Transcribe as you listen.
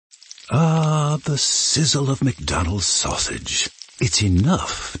Ah, the sizzle of McDonald's sausage. It's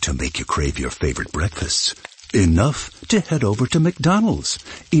enough to make you crave your favorite breakfasts. Enough to head over to McDonald's.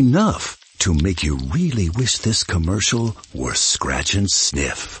 Enough to make you really wish this commercial were scratch and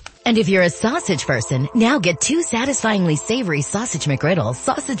sniff. And if you're a sausage person, now get 2 satisfyingly savory sausage McGriddles,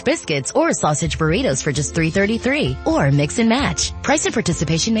 sausage biscuits, or sausage burritos for just $3.33. Or mix and match. Price and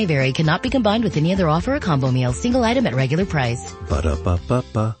participation may vary. Cannot be combined with any other offer or combo meal. Single item at regular price.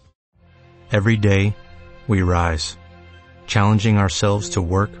 Ba-da-ba-ba-ba. Every day, we rise, challenging ourselves to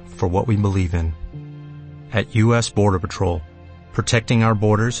work for what we believe in. At U.S. Border Patrol, protecting our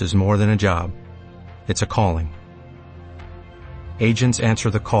borders is more than a job. It's a calling. Agents answer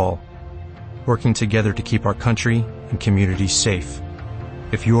the call, working together to keep our country and communities safe.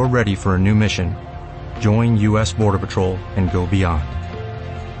 If you are ready for a new mission, join U.S. Border Patrol and go beyond.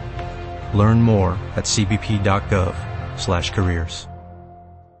 Learn more at cbp.gov/careers.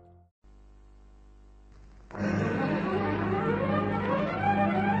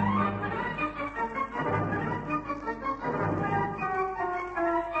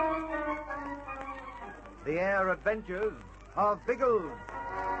 The Air Adventures of Biggles.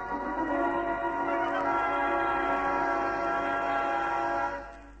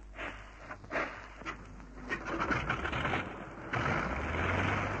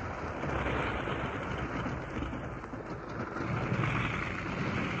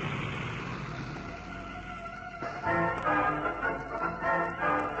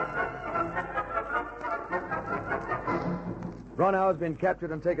 Ronau has been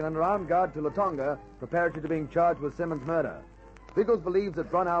captured and taken under armed guard to Latonga, preparatory to being charged with Simmons' murder. Biggles believes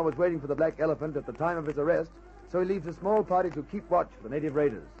that Ronau was waiting for the Black Elephant at the time of his arrest, so he leaves a small party to keep watch for the native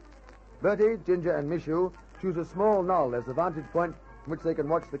raiders. Bertie, Ginger, and Mishu choose a small knoll as the vantage point from which they can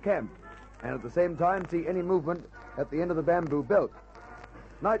watch the camp, and at the same time see any movement at the end of the bamboo belt.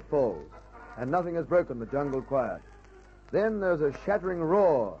 Night falls, and nothing has broken the jungle quiet. Then there's a shattering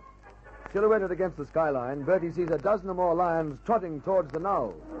roar. Silhouetted against the skyline, Bertie sees a dozen or more lions trotting towards the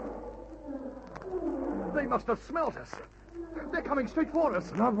knoll. They must have smelt us. They're coming straight for us.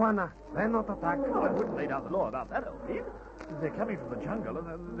 No, Buana. They're not attack. Well, I wouldn't lay down the law about that, old Pete. They're coming from the jungle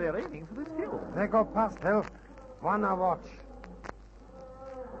and they're aiming for this hill. They go past hill. Buana watch.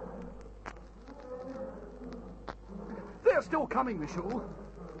 They're still coming, Michel.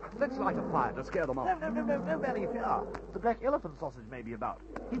 Let's light a fire to scare them off. No, very fair. The Black Elephant sausage may be about.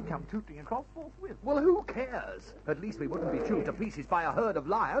 He'd come tooting across forthwith. Well, who cares? At least we wouldn't be chewed to pieces by a herd of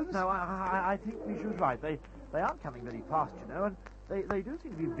lions. No, I think Michu's right. They aren't coming very fast, you know, and they do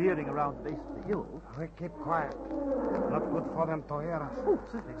seem to be veering around the base of the hill. We keep quiet. Not good for them to hear us. Oh,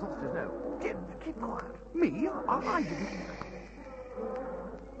 certainly exhausted, no. Keep quiet. Me? I didn't.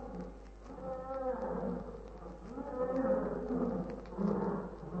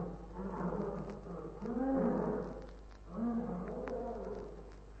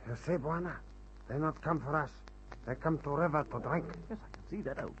 You see, Buana? They not come for us. They come to river to drink. Yes, I can see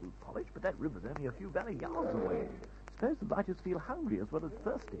that, old boot polish, but that river's only a few valley yards away. Suppose the blighters feel hungry as well as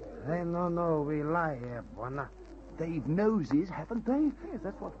thirsty. They no know we lie here, Buana. They've noses, haven't they? Yes,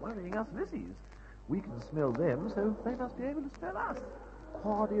 that's what's worrying us missies. We can smell them, so they must be able to smell us.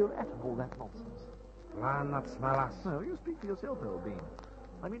 Cardio at all that nonsense. Lie not smell us. No, you speak for yourself, old bean.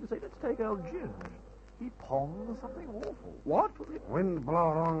 I mean to say, let's take old Ginge. He ponds something awful. What? Wind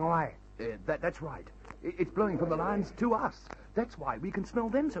blow wrong way. That's right. It's blowing from the lions to us. That's why we can smell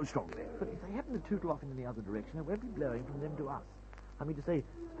them so strongly. But if they happen to tootle off in the other direction, it won't be blowing from them to us. I mean to say,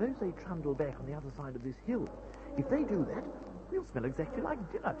 suppose they trundle back on the other side of this hill. If they do that, we'll smell exactly like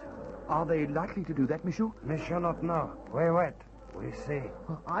dinner. Are they likely to do that, Michou? Monsieur not know. We wait. We see.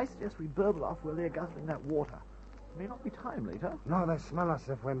 Well, I suggest we burble off while they're guzzling that water. It may not be time later. No, they smell us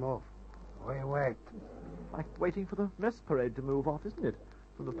if we move. We wait. Like waiting for the mess parade to move off, isn't it?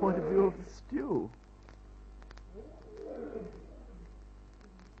 From the point of view of the stew.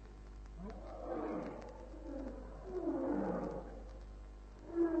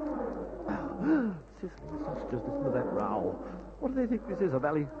 Cicely, just listen to that row. What do they think this is, a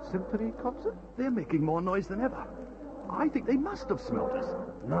Valley Symphony concert? They're making more noise than ever. I think they must have smelled us.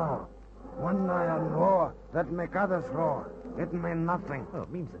 No. One lion roar that make others roar. It mean nothing. Well,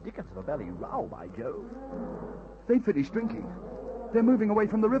 it means the dickens of a Valley row, by Jove. They finished drinking. They're moving away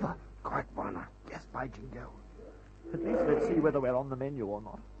from the river. Quick, Buana. Yes, by Jingo. At least let's see whether we're on the menu or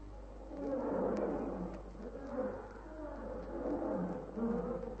not.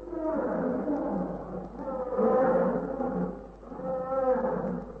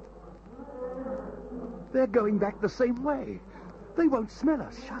 They're going back the same way. They won't smell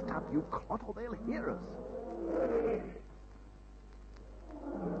us. Shut up, you clot, or they'll hear us.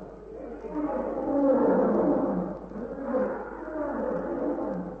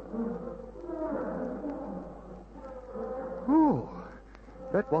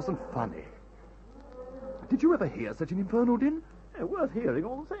 wasn't funny. Did you ever hear such an infernal din? Worth hearing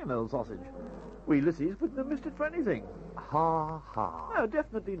all the same, old sausage. We Lissies wouldn't have missed it for anything. Ha, ha. No,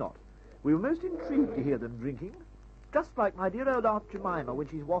 definitely not. We were most intrigued to hear them drinking. Just like my dear old Aunt Jemima when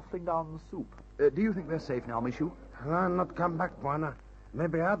she's waffling down the soup. Do you think they're safe now, Michu? Lion not come back, Buana.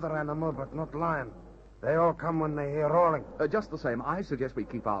 Maybe other animal, but not lion. They all come when they hear rolling. Just the same, I suggest we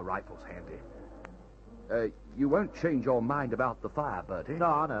keep our rifles handy. You won't change your mind about the fire, Bertie?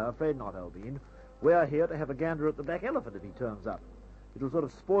 No, afraid not, Albine. We're here to have a gander at the black elephant if he turns up. It'll sort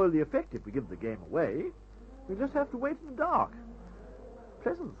of spoil the effect if we give the game away. We'll just have to wait in the dark.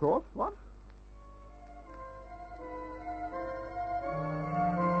 Pleasant thought, what?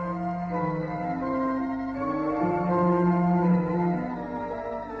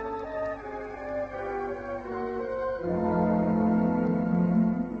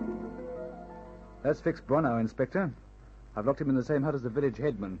 That's fixed Bruno, Inspector. I've locked him in the same hut as the village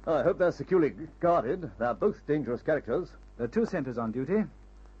headman. I hope they're securely guarded. They're both dangerous characters. There are 2 sentries on duty.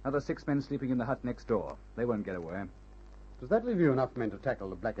 Another 6 men sleeping in the hut next door. They won't get away. Does that leave you enough men to tackle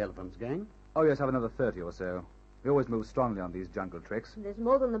the Black Elephant's gang? Oh, yes, I have another 30 or so. We always move strongly on these jungle treks. There's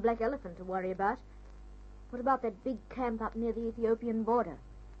more than the Black Elephant to worry about. What about that big camp up near the Ethiopian border?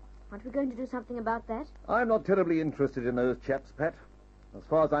 Aren't we going to do something about that? I'm not terribly interested in those chaps, Pat. As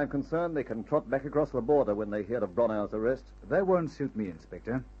far as I'm concerned, they can trot back across the border when they hear of Bronow's arrest. That won't suit me,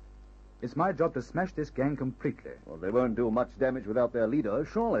 Inspector. It's my job to smash this gang completely. Well, they won't do much damage without their leader,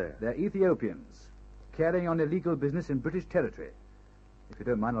 surely. They're Ethiopians, carrying on illegal business in British territory. If you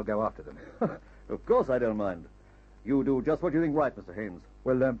don't mind, I'll go after them. Of course I don't mind. You do just what you think right, Mr. Haynes.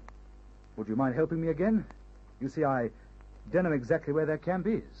 Well, would you mind helping me again? You see, I don't know exactly where their camp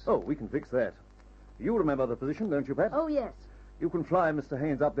is. Oh, we can fix that. You remember the position, don't you, Pat? Oh, yes. You can fly Mr.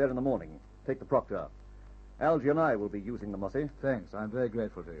 Haynes up there in the morning. Take the Proctor. Algy and I will be using the Mossy. Thanks. I'm very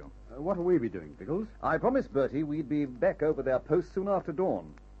grateful to you. What'll we be doing, Biggles? I promised Bertie we'd be back over their post soon after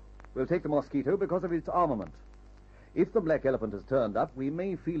dawn. We'll take the Mosquito because of its armament. If the Black Elephant has turned up, we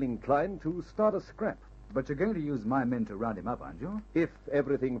may feel inclined to start a scrap. But you're going to use my men to round him up, aren't you? If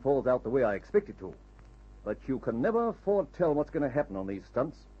everything falls out the way I expect it to. But you can never foretell what's going to happen on these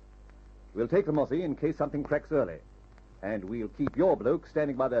stunts. We'll take the Mossy in case something cracks early. And we'll keep your blokes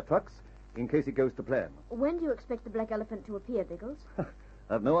standing by their trucks in case it goes to plan. When do you expect the Black Elephant to appear, Biggles?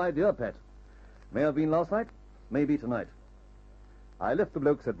 I've no idea, Pat. May have been last night, maybe tonight. I left the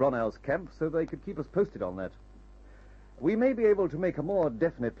blokes at Bronow's camp so they could keep us posted on that. We may be able to make a more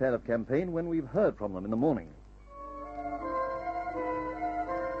definite plan of campaign when we've heard from them in the morning.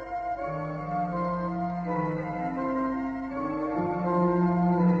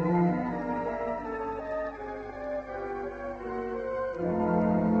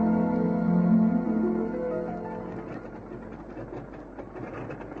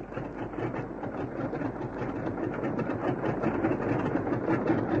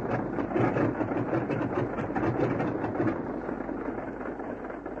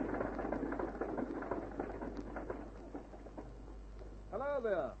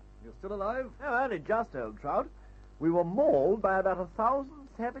 Still alive? No, only just, old Trout. We were mauled by about 1,000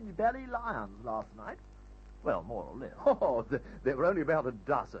 savage belly lions last night. Well, more or less. Oh, there were only about a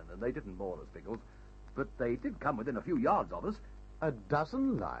dozen, and they didn't maul us, Biggles. But they did come within a few yards of us. A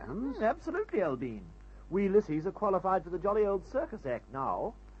dozen lions? Absolutely, Albine. We Lissies are qualified for the jolly old Circus Act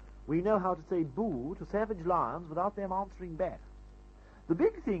now. We know how to say boo to savage lions without them answering back. The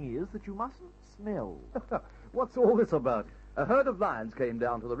big thing is that you mustn't smell. What's all this about? A herd of lions came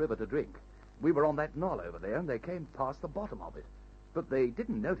down to the river to drink. We were on that knoll over there, and they came past the bottom of it. But they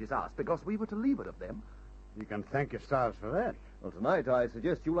didn't notice us because we were to leeward of them. You can thank your stars for that. Well, tonight I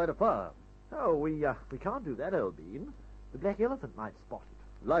suggest you light a fire. Oh, we can't do that, Albine. The Black Elephant might spot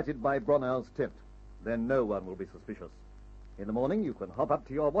it. Lighted by Bronow's tent. Then no one will be suspicious. In the morning, you can hop up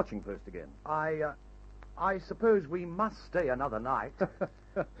to your watching post again. I suppose we must stay another night.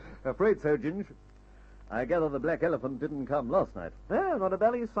 Afraid so, Ginge. I gather the Black Elephant didn't come last night. No, not a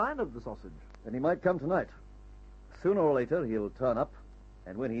belly sign of the sausage. Then he might come tonight. Sooner or later, he'll turn up.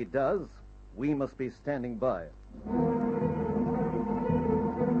 And when he does, we must be standing by.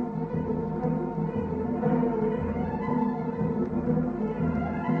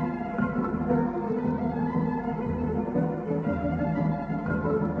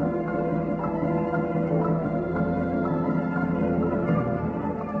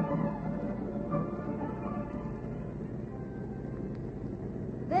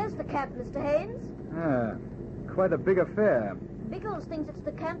 Camp, Mr. Haynes. Ah, quite a big affair. Biggles thinks it's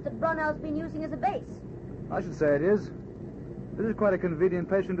the camp that Bronow's been using as a base. I should say it is. This is quite a convenient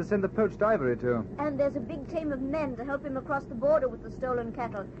place for him to send the poached ivory to. And there's a big team of men to help him across the border with the stolen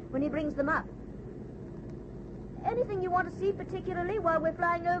cattle when he brings them up. Anything you want to see particularly while we're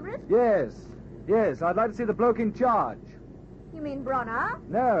flying over it? Yes, I'd like to see the bloke in charge. You mean Bronner?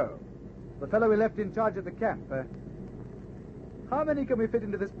 No, the fellow we left in charge at the camp. How many can we fit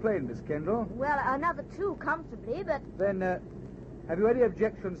into this plane, Miss Kendall? Well, another 2 comfortably, but... Then, have you any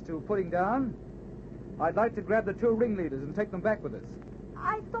objections to putting down? I'd like to grab the 2 ringleaders and take them back with us.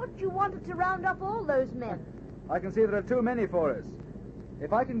 I thought you wanted to round up all those men. I can see there are too many for us.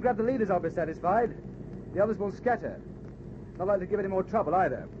 If I can grab the leaders, I'll be satisfied. The others will scatter. Not likely to give any more trouble,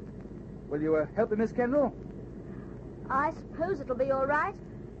 either. Will you help me, Miss Kendall? I suppose it'll be all right.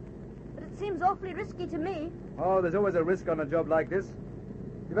 But it seems awfully risky to me. Oh, there's always a risk on a job like this.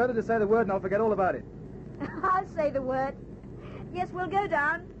 You've only to say the word and I'll forget all about it. I'll say the word. Yes, we'll go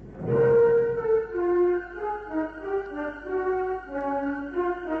down.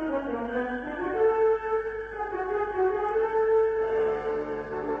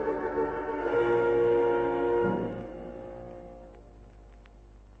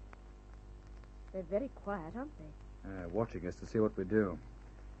 They're very quiet, aren't they? Watching us to see what we do.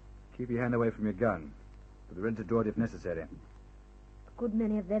 Keep your hand away from your gun. But they're in to draw it if necessary. A good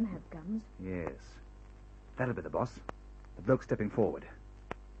many of them have guns. Yes. That'll be the boss. The bloke stepping forward.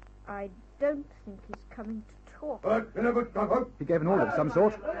 I don't think he's coming to talk. He gave an order of some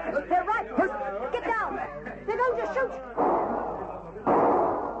sort. They're right. Get down. They're going to shoot.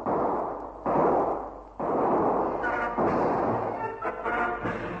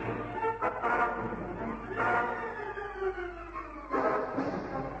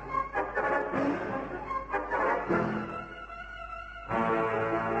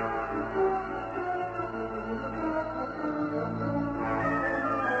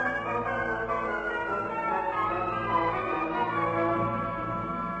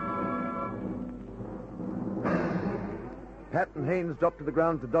 Pat and Haynes drop to the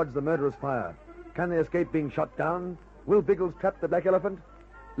ground to dodge the murderous fire. Can they escape being shot down? Will Biggles trap the Black Elephant?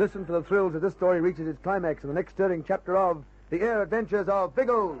 Listen for the thrills as this story reaches its climax in the next stirring chapter of The Air Adventures of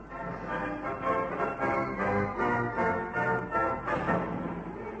Biggles.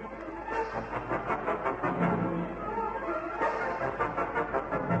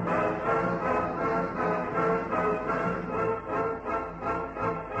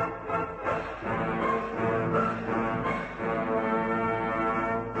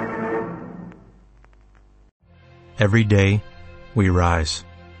 Every day, we rise,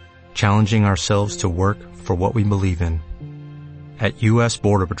 challenging ourselves to work for what we believe in. At U.S.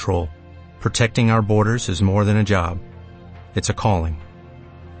 Border Patrol, protecting our borders is more than a job. It's a calling.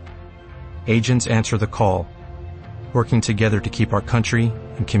 Agents answer the call, working together to keep our country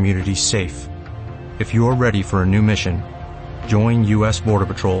and communities safe. If you are ready for a new mission, join U.S. Border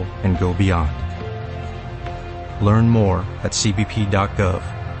Patrol and go beyond. Learn more at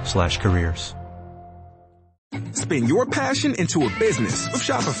cbp.gov/careers. Spin your passion into a business with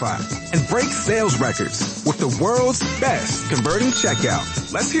Shopify and break sales records with the world's best converting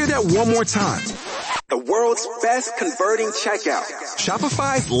checkout. Let's hear that one more time. The world's best converting checkout.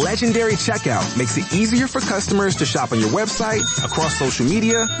 Shopify's legendary checkout makes it easier for customers to shop on your website, across social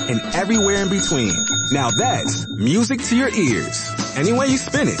media, and everywhere in between. Now that's music to your ears. Any way you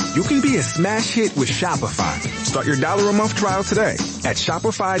spin it, you can be a smash hit with Shopify. Start your $1 a month trial today at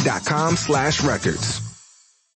shopify.com/records.